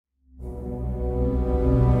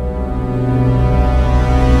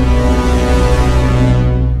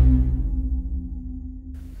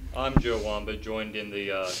joined in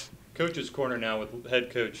the coach's corner now with head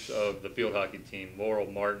coach of the field hockey team, Laurel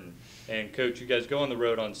Martin. And Coach, you guys go on the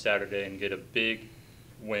road on Saturday and get a big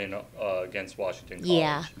win against Washington College.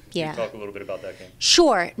 Yeah. Can you talk a little bit about that game?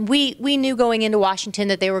 Sure. We knew going into Washington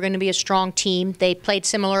that they were going to be a strong team. They played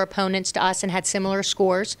similar opponents to us and had similar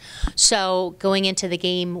scores. So going into the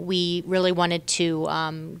game, we really wanted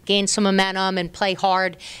to gain some momentum and play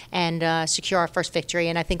hard and secure our first victory,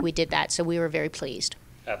 and I think we did that, so we were very pleased.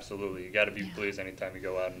 Absolutely. You got to be pleased anytime you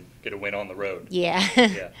go out and get a win on the road. Yeah.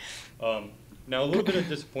 Yeah. Now, a little bit of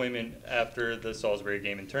disappointment after the Salisbury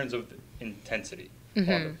game in terms of intensity on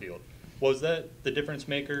the field. Was that the difference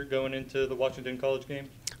maker going into the Washington College game?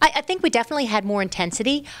 I think we definitely had more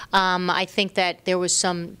intensity. I think that there was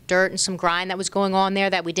some dirt and some grind that was going on there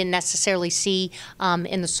that we didn't necessarily see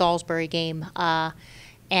in the Salisbury game.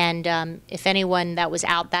 And if anyone that was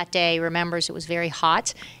out that day remembers, it was very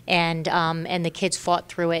hot, and the kids fought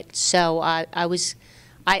through it. So I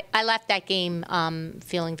left that game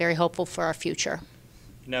feeling very hopeful for our future.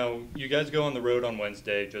 Now, you guys go on the road on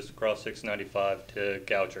Wednesday just across 695 to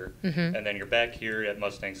Goucher, and then you're back here at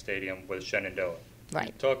Mustang Stadium with Shenandoah.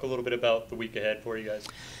 Right. Talk a little bit about the week ahead for you guys.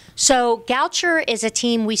 So Goucher is a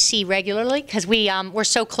team we see regularly because we're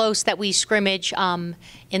so close that we scrimmage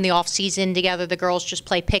in the off season together. The girls just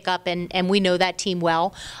play pickup, and we know that team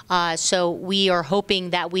well. So we are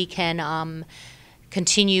hoping that we can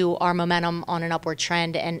continue our momentum on an upward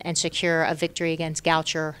trend and secure a victory against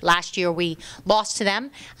Goucher. Last year we lost to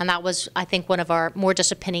them, and that was, I think, one of our more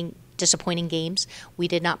disappointing games. We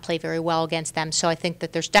did not play very well against them, so I think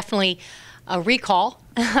that there's definitely a recall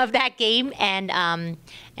of that game and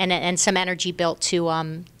some energy built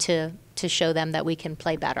to show them that we can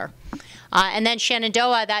play better. And then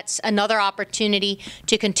Shenandoah, that's another opportunity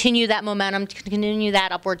to continue that momentum, to continue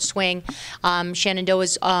that upward swing. Shenandoah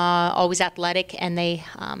is always athletic, and they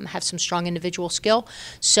have some strong individual skill.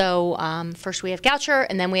 So first we have Goucher,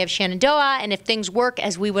 and then we have Shenandoah. And if things work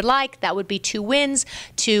as we would like, that would be 2 wins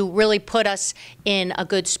to really put us in a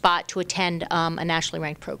good spot to attend a nationally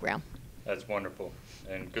ranked program. That's wonderful.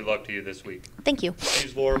 And good luck to you this week. Thank you.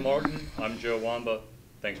 She's Laura Martin. I'm Joe Wamba.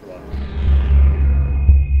 Thanks for watching.